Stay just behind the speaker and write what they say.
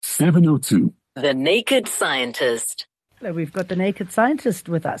702. The Naked Scientist. Hello, we've got the Naked Scientist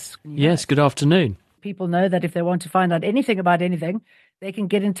with us. Yes, good afternoon. People know that if they want to find out anything about anything, they can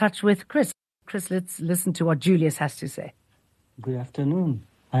get in touch with Chris. Chris, let's listen to what Julius has to say. Good afternoon.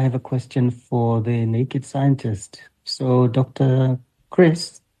 I have a question for the Naked Scientist. So, Dr.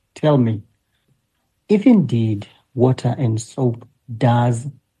 Chris, tell me, if indeed water and soap does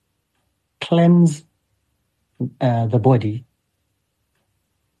cleanse the body,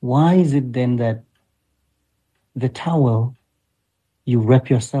 why is it then that the towel you wrap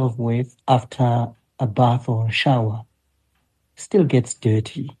yourself with after a bath or a shower still gets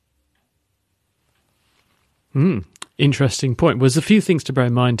dirty? Interesting point. Well, there's a few things to bear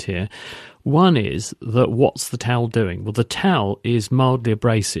in mind here. One is that what's the towel doing? Well, the towel is mildly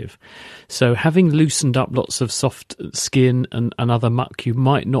abrasive. So having loosened up lots of soft skin and other muck you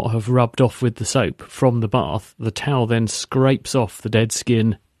might not have rubbed off with the soap from the bath, the towel then scrapes off the dead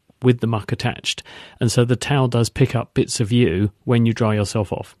skin with the muck attached. And so the towel does pick up bits of you when you dry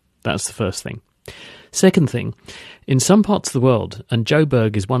yourself off. That's the first thing. Second thing, in some parts of the world, and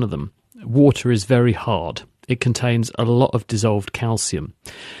Joburg is one of them, water is very hard. It contains a lot of dissolved calcium.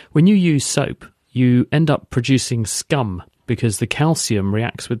 When you use soap, you end up producing scum because the calcium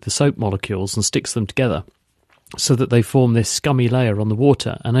reacts with the soap molecules and sticks them together so that they form this scummy layer on the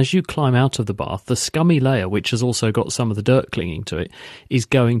water. And as you climb out of the bath, the scummy layer, which has also got some of the dirt clinging to it, is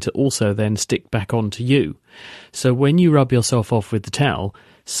going to also then stick back onto you. So when you rub yourself off with the towel,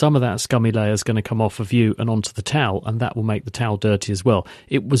 some of that scummy layer is going to come off of you and onto the towel, and that will make the towel dirty as well.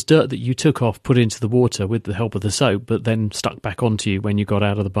 It was dirt that you took off, put into the water with the help of the soap, but then stuck back onto you when you got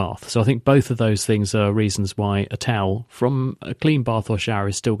out of the bath. So I think both of those things are reasons why a towel from a clean bath or shower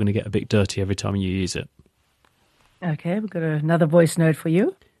is still going to get a bit dirty every time you use it. Okay, we've got another voice note for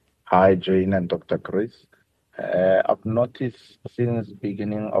you. Hi, Jane and Dr. Chris. I've noticed since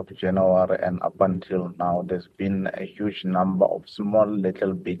beginning of January and up until now, there's been a huge number of small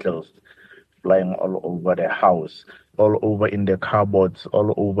little beetles flying all over the house, all over in the cupboards,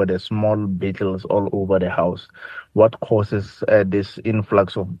 all over the small beetles, all over the house. What causes this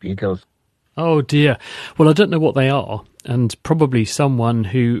influx of beetles? Oh dear. Well, I don't know what they are, and probably someone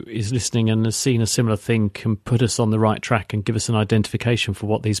who is listening and has seen a similar thing can put us on the right track and give us an identification for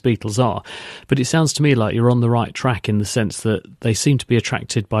what these beetles are. But it sounds to me like you're on the right track in the sense that they seem to be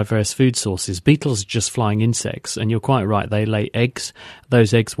attracted by various food sources. Beetles are just flying insects, and you're quite right, they lay eggs.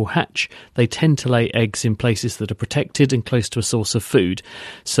 Those eggs will hatch. They tend to lay eggs in places that are protected and close to a source of food.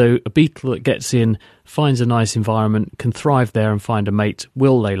 So a beetle that gets in, finds a nice environment, can thrive there and find a mate,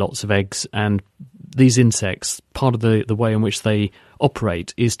 will lay lots of eggs. And these insects, part of the way in which they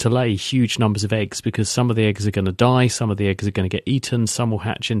operate is to lay huge numbers of eggs, because some of the eggs are going to die, some of the eggs are going to get eaten, some will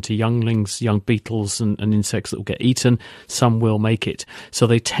hatch into younglings, young beetles and insects that will get eaten, some will make it. So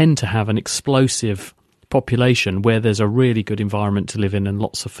they tend to have an explosive population where there's a really good environment to live in and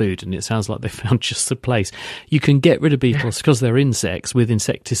lots of food, and it sounds like they found just the place. You can get rid of beetles because they're insects with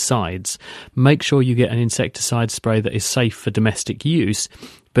insecticides. Make sure you get an insecticide spray that is safe for domestic use.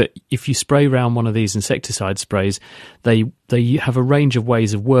 But if you spray around one of these insecticide sprays, they have a range of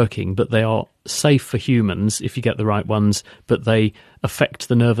ways of working, but they are safe for humans if you get the right ones, but they affect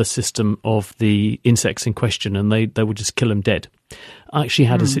the nervous system of the insects in question, and they will just kill them dead. I actually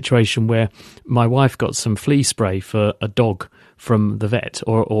had a situation where my wife got some flea spray for a dog from the vet,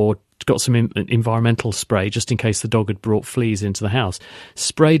 or got some environmental spray just in case the dog had brought fleas into the house,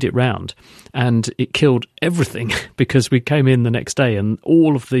 sprayed it round, and it killed everything because we came in the next day and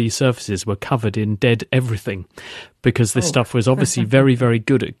all of the surfaces were covered in dead everything, because this stuff was obviously very, very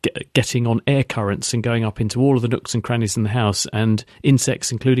good at getting on air currents and going up into all of the nooks and crannies in the house, and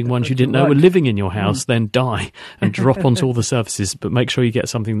insects, including ones you didn't know were living in your house, then die and drop onto all the surfaces. But make sure you get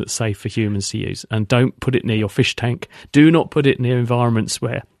something that's safe for humans to use, and don't put it near your fish tank. Do not put it near environments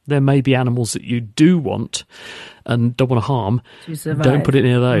where there may be animals that you do want and don't want to harm. Don't put it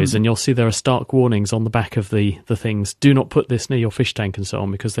near those, and you'll see there are stark warnings on the back of the things. Do not put this near your fish tank and so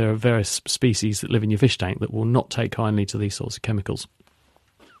on, because there are various species that live in your fish tank that will not take kindly to these sorts of chemicals.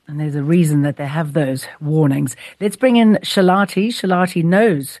 And there's a reason that they have those warnings. Let's bring in Shalati. Shalati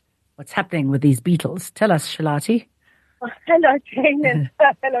knows what's happening with these beetles. Tell us, Shalati. Hello, Jane, and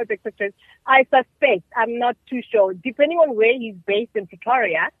hello, Dr. Chris. I suspect, I'm not too sure, depending on where he's based in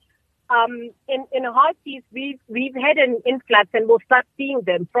Pretoria, in Heartsease, we've had an influx, and we'll start seeing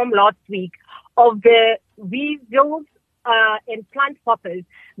them from last week, of the weasels and plant hoppers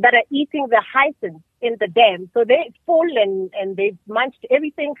that are eating the hyacinths in the dam. So they've fallen and they've munched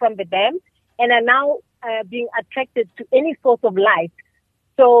everything from the dam and are now being attracted to any source of light.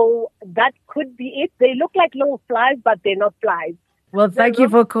 So that could be it. They look like little flies, but they're not flies. Well, thank you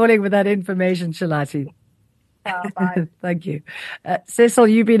for calling with that information, Shalati. Bye. Thank you. Cecil,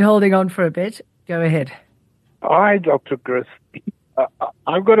 you've been holding on for a bit. Go ahead. Hi, Dr. Chris.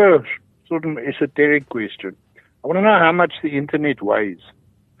 I've got a sort of esoteric question. I want to know how much the internet weighs.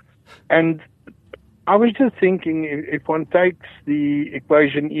 And I was just thinking, if one takes the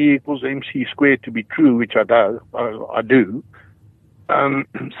equation E equals mc squared to be true, which I do,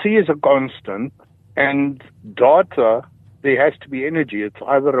 C is a constant, and data, there has to be energy. It's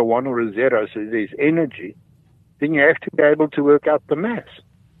either a 1 or a 0, so there's energy. Then you have to be able to work out the mass.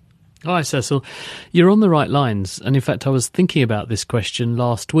 Hi, Cecil. You're on the right lines. And in fact, I was thinking about this question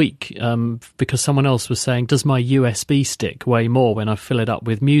last week because someone else was saying, does my USB stick weigh more when I fill it up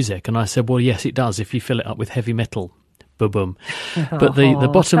with music? And I said, well, yes, it does if you fill it up with heavy metal. Boom. But the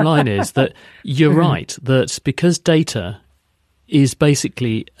bottom line is that you're right, that because data is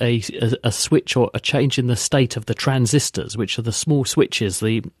basically a switch or a change in the state of the transistors, which are the small switches,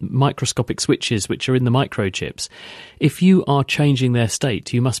 the microscopic switches which are in the microchips. If you are changing their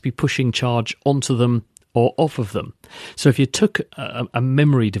state, you must be pushing charge onto them or off of them. So if you took a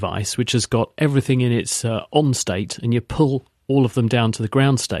memory device which has got everything in its on state and you pull all of them down to the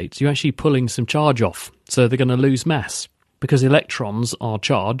ground state, you're actually pulling some charge off. So they're going to lose mass. Because electrons are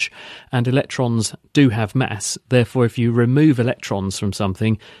charge and electrons do have mass. Therefore, if you remove electrons from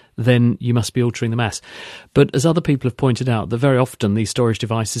something, then you must be altering the mass. But as other people have pointed out, that very often these storage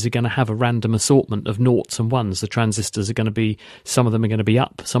devices are going to have a random assortment of noughts and ones. The transistors are going to be, some of them are going to be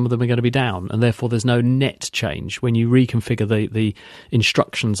up, some of them are going to be down, and therefore there's no net change. When you reconfigure the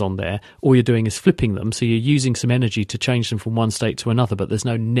instructions on there, all you're doing is flipping them, so you're using some energy to change them from one state to another, but there's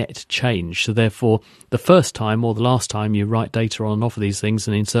no net change. So therefore, the first time or the last time you write data on and off of these things,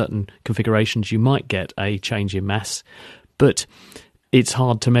 and in certain configurations you might get a change in mass, but it's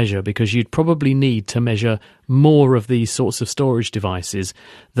hard to measure because you'd probably need to measure more of these sorts of storage devices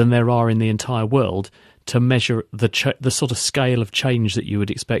than there are in the entire world to measure the sort of scale of change that you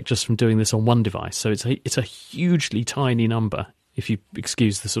would expect just from doing this on one device. So it's a hugely tiny number, if you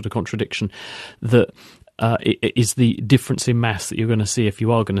excuse the sort of contradiction, that it is the difference in mass that you're going to see if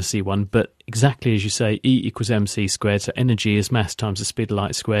you are going to see one. But exactly as you say, E equals mc squared, so energy is mass times the speed of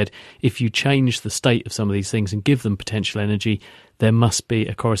light squared. If you change the state of some of these things and give them potential energy, there must be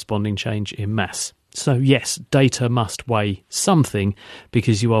a corresponding change in mass. So yes, data must weigh something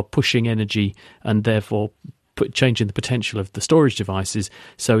because you are pushing energy and therefore changing the potential of the storage devices.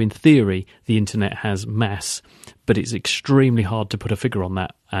 So in theory, the internet has mass, but it's extremely hard to put a figure on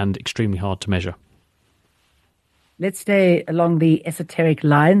that and extremely hard to measure. Let's stay along the esoteric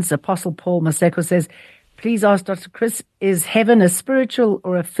lines. Apostle Paul Maseko says, please ask Dr. Chris, is heaven a spiritual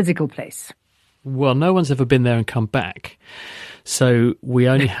or a physical place? Well, no one's ever been there and come back. So we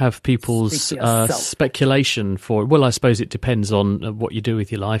only have people's speculation for, well, I suppose it depends on what you do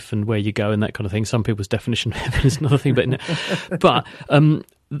with your life and where you go and that kind of thing. Some people's definition of heaven is another thing. But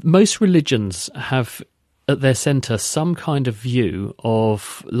most religions have at their centre some kind of view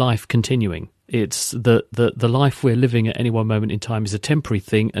of life continuing. It's the life we're living at any one moment in time is a temporary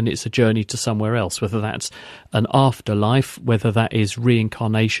thing, and it's a journey to somewhere else, whether that's an afterlife, whether that is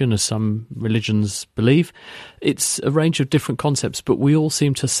reincarnation, as some religions believe. It's a range of different concepts, but we all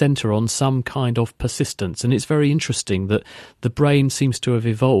seem to centre on some kind of persistence. And it's very interesting that the brain seems to have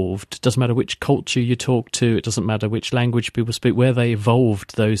evolved. It doesn't matter which culture you talk to, it doesn't matter which language people speak, where they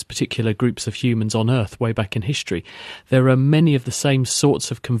evolved those particular groups of humans on Earth way back in history. There are many of the same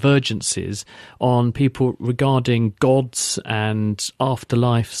sorts of convergences on people regarding gods and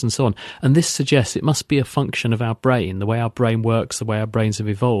afterlives and so on. And this suggests it must be a function of our brain, the way our brain works, the way our brains have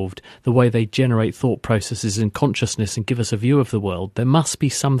evolved, the way they generate thought processes and consciousness and give us a view of the world. There must be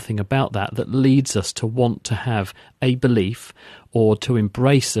something about that leads us to want to have a belief or to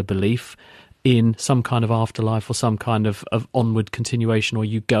embrace a belief in some kind of afterlife or some kind of onward continuation, or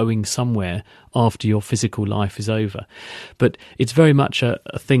you going somewhere after your physical life is over. But it's very much a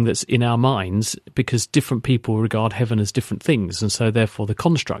thing that's in our minds because different people regard heaven as different things, and so therefore the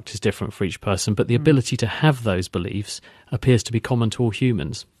construct is different for each person, but the ability to have those beliefs appears to be common to all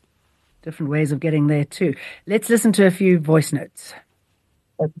humans. Different ways of getting there too. Let's listen to a few voice notes.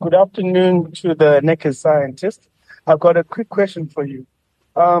 Good afternoon to the naked scientist. I've got a quick question for you.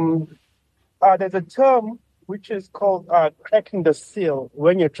 There's a term which is called cracking the seal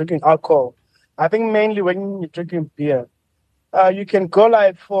when you're drinking alcohol. I think mainly when you're drinking beer. You can go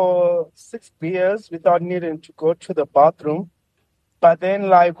like for 6 beers without needing to go to the bathroom. But then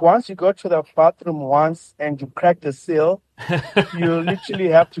like once you go to the bathroom once and you crack the seal, you literally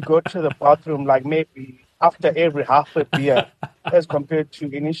have to go to the bathroom like maybe after every half a beer as compared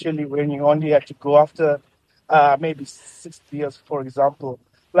to initially when you only had to go after maybe 6 years, for example.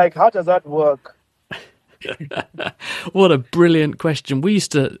 Like, how does that work? What a brilliant question. We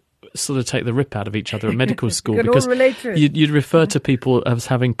used to sort of take the rip out of each other at medical school because you'd refer to people as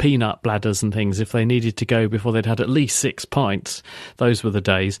having peanut bladders and things if they needed to go before they'd had at least 6 pints. Those were the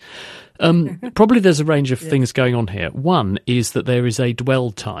days. Probably there's a range of things going on here. One is that there is a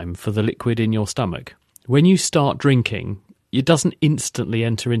dwell time for the liquid in your stomach. When you start drinking, it doesn't instantly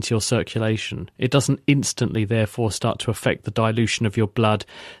enter into your circulation. It doesn't instantly, therefore, start to affect the dilution of your blood,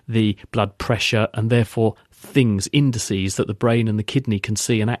 the blood pressure, and therefore things, indices that the brain and the kidney can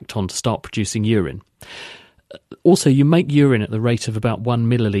see and act on to start producing urine. Also, you make urine at the rate of about 1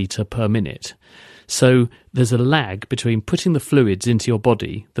 milliliter per minute. So there's a lag between putting the fluids into your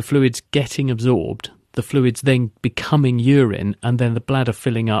body, the fluids getting absorbed, the fluids then becoming urine, and then the bladder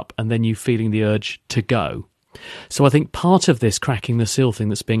filling up, and then you feeling the urge to go. So I think part of this cracking the seal thing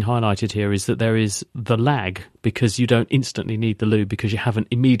that's being highlighted here is that there is the lag because you don't instantly need the lube because you haven't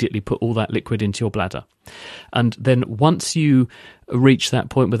immediately put all that liquid into your bladder. And then once you reach that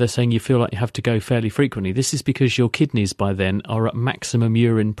point where they're saying you feel like you have to go fairly frequently, this is because your kidneys by then are at maximum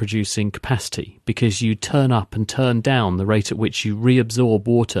urine producing capacity because you turn up and turn down the rate at which you reabsorb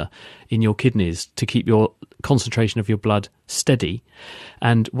water in your kidneys to keep your concentration of your blood steady.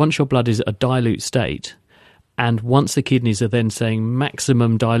 And once your blood is at a dilute state, and once the kidneys are then saying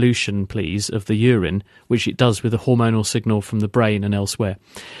maximum dilution, please, of the urine, which it does with a hormonal signal from the brain and elsewhere,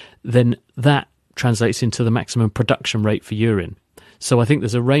 then that translates into the maximum production rate for urine. So I think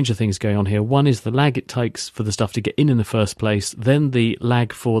there's a range of things going on here. One is the lag it takes for the stuff to get in the first place, then the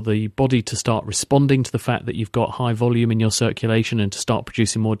lag for the body to start responding to the fact that you've got high volume in your circulation and to start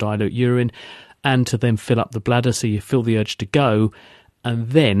producing more dilute urine, and to then fill up the bladder so you feel the urge to go. And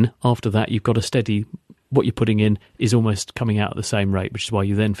then after that, you've got a steady, what you're putting in is almost coming out at the same rate, which is why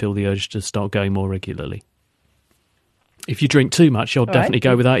you then feel the urge to start going more regularly. If you drink too much, you'll definitely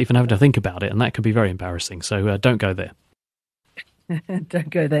go without even having to think about it, and that can be very embarrassing. So don't go there. Don't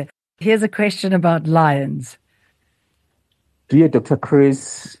go there. Here's a question about lions. Dear Dr.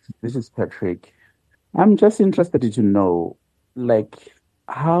 Chris, this is Patrick. I'm just interested to know,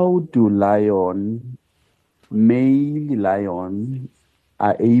 how do male lion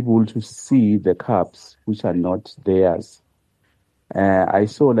are able to see the cubs which are not theirs? I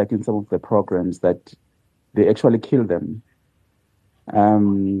saw in some of the programs that they actually kill them.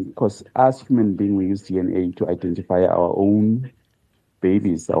 Because as human beings, we use DNA to identify our own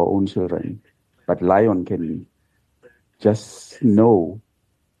babies, our own children. But lion can just know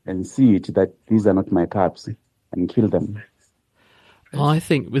and see it that these are not my cubs and kill them. I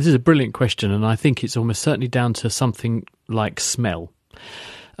think this is a brilliant question, and I think it's almost certainly down to something like smell.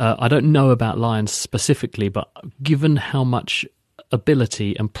 I don't know about lions specifically, but given how much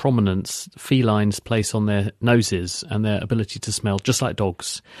ability and prominence felines place on their noses and their ability to smell, just like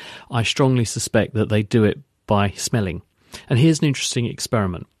dogs, I strongly suspect that they do it by smelling. And here's an interesting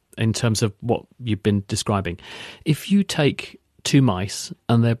experiment in terms of what you've been describing. If you take 2 mice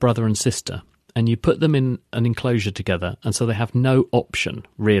and their brother and sister, and you put them in an enclosure together, and so they have no option,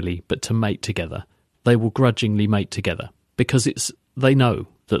 really, but to mate together, they will grudgingly mate together because they know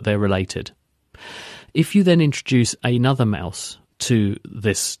that they're related. If you then introduce another mouse to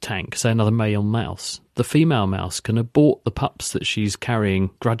this tank, say another male mouse, the female mouse can abort the pups that she's carrying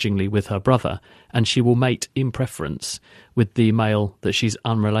grudgingly with her brother, and she will mate in preference with the male that she's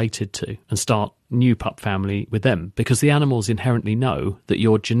unrelated to and start new pup family with them, because the animals inherently know that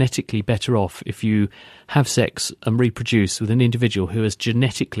you're genetically better off if you have sex and reproduce with an individual who is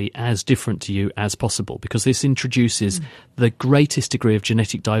genetically as different to you as possible, because this introduces the greatest degree of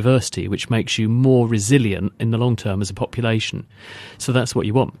genetic diversity, which makes you more resilient in the long term as a population. So that's what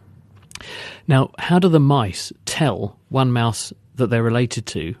you want. Now, how do the mice tell one mouse that they're related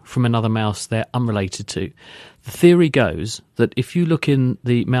to from another mouse they're unrelated to? The theory goes that if you look in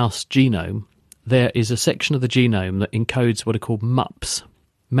the mouse genome, there is a section of the genome that encodes what are called MUPs,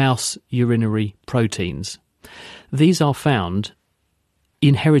 mouse urinary proteins. These are found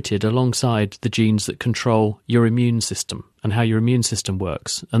inherited alongside the genes that control your immune system and how your immune system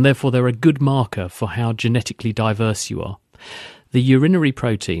works, and therefore they're a good marker for how genetically diverse you are. The urinary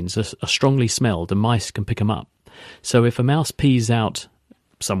proteins are strongly smelled, and mice can pick them up. So if a mouse pees out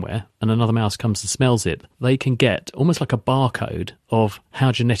somewhere and another mouse comes and smells it, they can get almost like a barcode of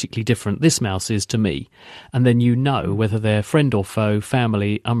how genetically different this mouse is to me. And then you know whether they're friend or foe,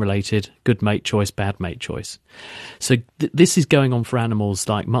 family, unrelated, good mate choice, bad mate choice. So this is going on for animals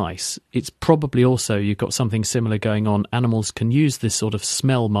like mice. It's probably also you've got something similar going on. Animals can use this sort of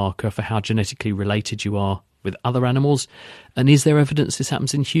smell marker for how genetically related you are with other animals? And is there evidence this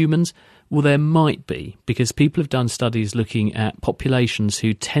happens in humans? Well, there might be, because people have done studies looking at populations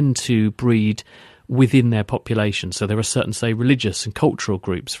who tend to breed within their population. So there are certain, say, religious and cultural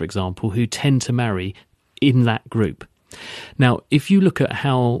groups, for example, who tend to marry in that group. Now, if you look at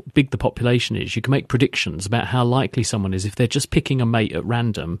how big the population is, you can make predictions about how likely someone is, if they're just picking a mate at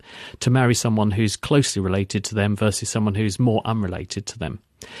random, to marry someone who's closely related to them versus someone who's more unrelated to them.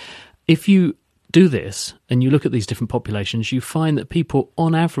 If you do this and you look at these different populations, you find that people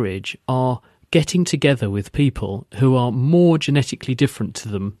on average are getting together with people who are more genetically different to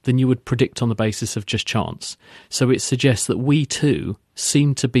them than you would predict on the basis of just chance. So it suggests that we too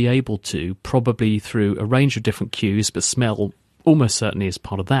seem to be able to, probably through a range of different cues, but smell almost certainly is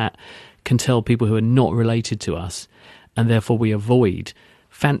part of that, can tell people who are not related to us, and therefore we avoid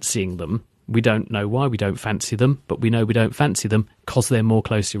fancying them. We don't know why we don't fancy them, but we know we don't fancy them because they're more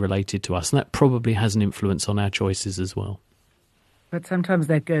closely related to us, and that probably has an influence on our choices as well. But sometimes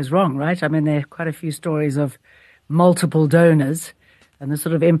that goes wrong, right? I mean, there are quite a few stories of multiple donors and the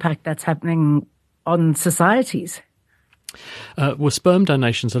sort of impact that's happening on societies. Well, sperm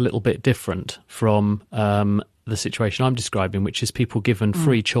donation's a little bit different from the situation I'm describing, which is people given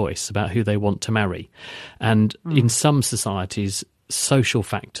free choice about who they want to marry. And in some societies, social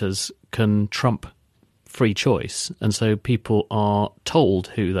factors can trump free choice, and so people are told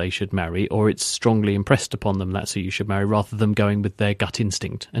who they should marry, or it's strongly impressed upon them that's who you should marry, rather than going with their gut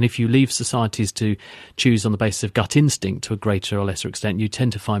instinct. And if you leave societies to choose on the basis of gut instinct to a greater or lesser extent, you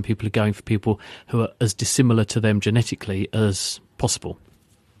tend to find people are going for people who are as dissimilar to them genetically as possible.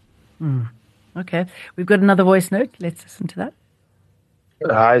 Okay, we've got another voice note. Let's listen to that.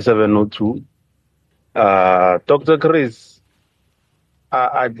 Hi, 702. Dr. Chris,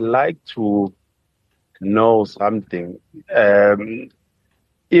 I'd like to know something. If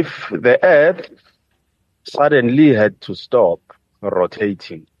the Earth suddenly had to stop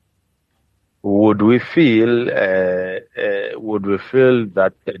rotating, would we feel that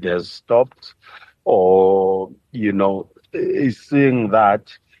it has stopped, or is seeing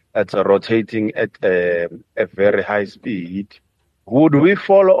that it's rotating at a very high speed, would we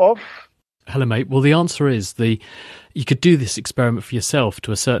fall off? Hello, mate. Well, the answer is you could do this experiment for yourself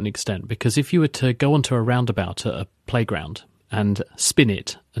to a certain extent, because if you were to go onto a roundabout at a playground and spin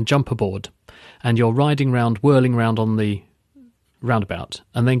it and jump aboard, and you're riding round, whirling round on the roundabout,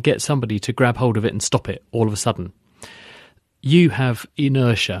 and then get somebody to grab hold of it and stop it all of a sudden, you have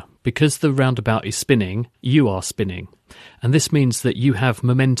inertia. Because the roundabout is spinning, you are spinning. And this means that you have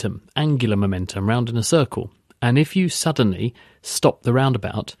momentum, angular momentum, round in a circle. And if you suddenly stop the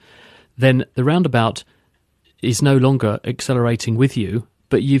roundabout, then the roundabout is no longer accelerating with you,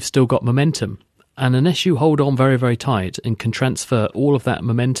 but you've still got momentum. And unless you hold on very, very tight and can transfer all of that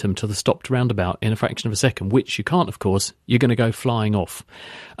momentum to the stopped roundabout in a fraction of a second, which you can't, of course, you're going to go flying off.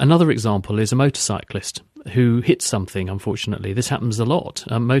 Another example is a motorcyclist who hits something, unfortunately. This happens a lot.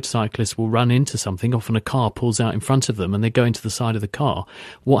 Motorcyclists will run into something. Often a car pulls out in front of them and they go into the side of the car.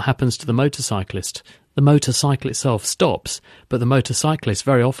 What happens to the motorcyclist? The motorcycle itself stops, but the motorcyclist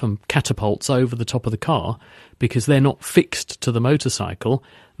very often catapults over the top of the car because they're not fixed to the motorcycle.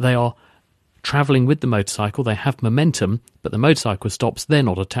 They are travelling with the motorcycle, they have momentum, but the motorcycle stops, they're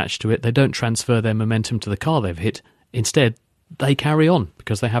not attached to it, they don't transfer their momentum to the car they've hit. Instead, they carry on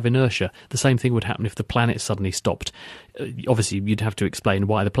because they have inertia. The same thing would happen if the planet suddenly stopped. Obviously, you'd have to explain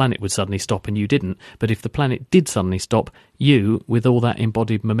why the planet would suddenly stop and you didn't. But if the planet did suddenly stop, you, with all that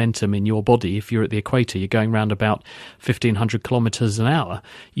embodied momentum in your body, if you're at the equator, you're going around about 1,500 kilometres an hour,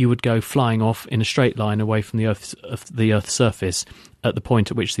 you would go flying off in a straight line away from the Earth's surface at the point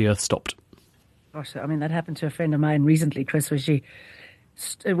at which the Earth stopped. Gosh, I mean, that happened to a friend of mine recently, Chris, where she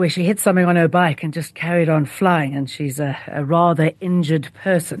hit something on her bike and just carried on flying, and she's a rather injured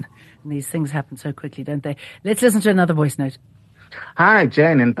person. And these things happen so quickly, don't they? Let's listen to another voice note. Hi,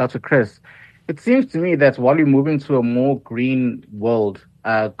 Jane and Dr. Chris. It seems to me that while we're moving to a more green world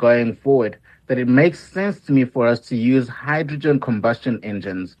going forward, that it makes sense to me for us to use hydrogen combustion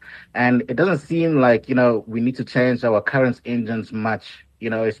engines. And it doesn't seem like, we need to change our current engines much,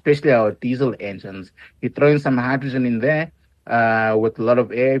 especially our diesel engines. You throw in some hydrogen in there, with a lot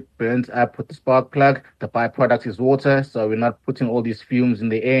of air, burns up with the spark plug. The byproduct is water, so we're not putting all these fumes in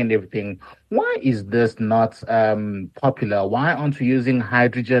the air and everything. Why is this not popular? Why aren't we using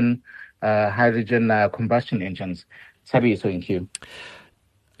hydrogen combustion engines? Sabi, so thank you.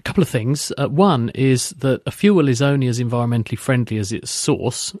 A couple of things. One is that a fuel is only as environmentally friendly as its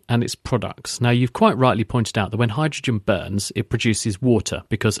source and its products. Now, you've quite rightly pointed out that when hydrogen burns, it produces water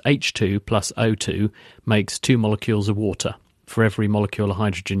because H2 plus O2 makes two molecules of water. for every molecule of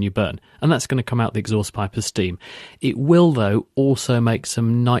hydrogen you burn, and that's going to come out the exhaust pipe as steam. It will, though, also make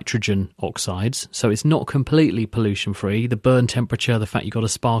some nitrogen oxides, so it's not completely pollution-free. The burn temperature, the fact you've got a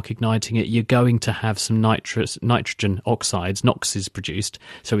spark igniting it, you're going to have some nitrogen oxides, NOxes produced,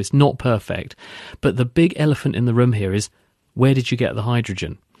 so it's not perfect. But the big elephant in the room here is, where did you get the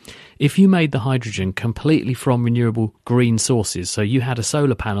hydrogen? If you made the hydrogen completely from renewable green sources, so you had a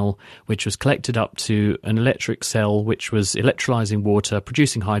solar panel which was collected up to an electric cell which was electrolyzing water,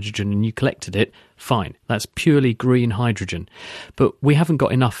 producing hydrogen, and you collected it, fine. That's purely green hydrogen. But we haven't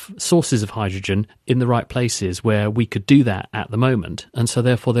got enough sources of hydrogen in the right places where we could do that at the moment. And so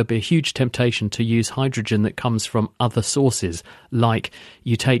therefore there'll be a huge temptation to use hydrogen that comes from other sources, like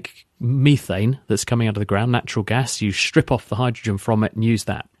you take methane that's coming out of the ground, natural gas, you strip off the hydrogen from it and use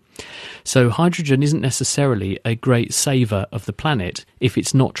that. So hydrogen isn't necessarily a great saver of the planet if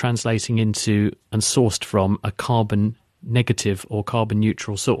it's not translating into and sourced from a carbon negative or carbon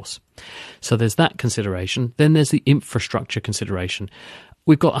neutral source. So there's that consideration. Then there's the infrastructure consideration.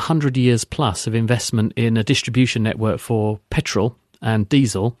 We've got 100 years plus of investment in a distribution network for petrol and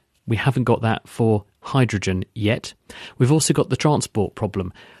diesel. We haven't got that for hydrogen yet. We've also got the transport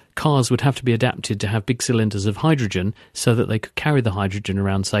problem. Cars would have to be adapted to have big cylinders of hydrogen so that they could carry the hydrogen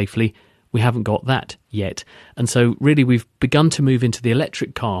around safely. We haven't got that yet. And so really we've begun to move into the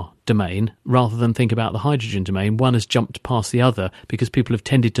electric car domain rather than think about the hydrogen domain. One has jumped past the other because people have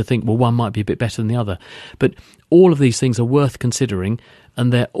tended to think, well, one might be a bit better than the other. But all of these things are worth considering,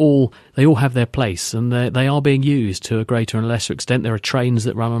 and they all have their place, and they are being used to a greater and lesser extent. There are trains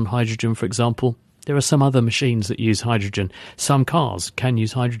that run on hydrogen, for example. There are some other machines that use hydrogen. Some cars can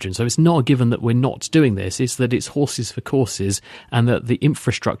use hydrogen. So it's not a given that we're not doing this. It's that it's horses for courses, and that the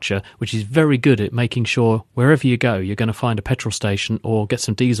infrastructure, which is very good at making sure wherever you go, you're going to find a petrol station or get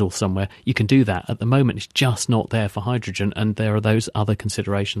some diesel somewhere. You can do that. At the moment, it's just not there for hydrogen, and there are those other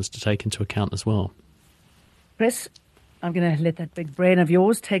considerations to take into account as well. Chris, I'm going to let that big brain of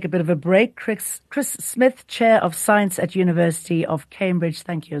yours take a bit of a break. Chris Smith, Chair of Science at University of Cambridge,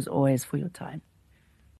 thank you as always for your time.